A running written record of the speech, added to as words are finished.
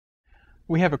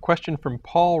We have a question from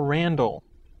Paul Randall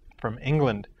from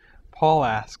England. Paul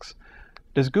asks,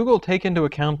 does Google take into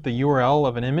account the URL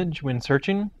of an image when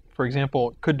searching? For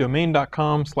example, could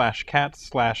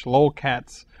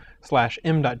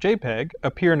domain.com/cats/lolcatz/m.jpg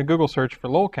appear in a Google search for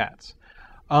lolcatz?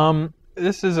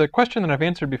 This is a question that I've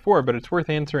answered before, but it's worth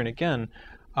answering again.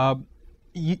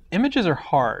 Images are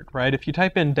hard, right? If you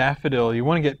type in daffodil, you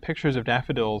want to get pictures of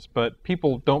daffodils, but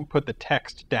people don't put the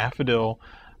text daffodil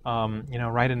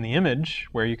right in the image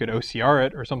where you could OCR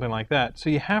it or something like that. So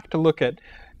you have to look at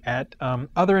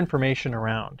other information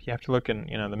around. You have to look in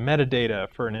the metadata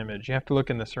for an image. You have to look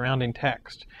in the surrounding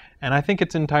text. And I think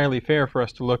it's entirely fair for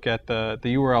us to look at the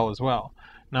URL as well.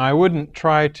 Now, I wouldn't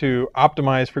try to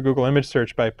optimize for Google image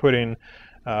search by putting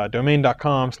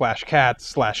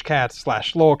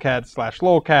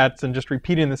domain.com/cats/cats/lolcatz/lolcatz and just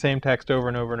repeating the same text over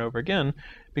and over and over again,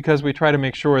 because we try to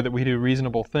make sure that we do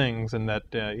reasonable things and that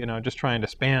just trying to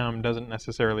spam doesn't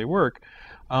necessarily work.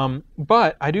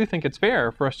 But I do think it's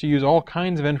fair for us to use all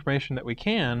kinds of information that we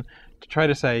can to try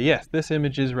to say, yes, this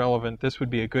image is relevant, this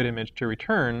would be a good image to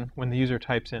return when the user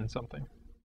types in something.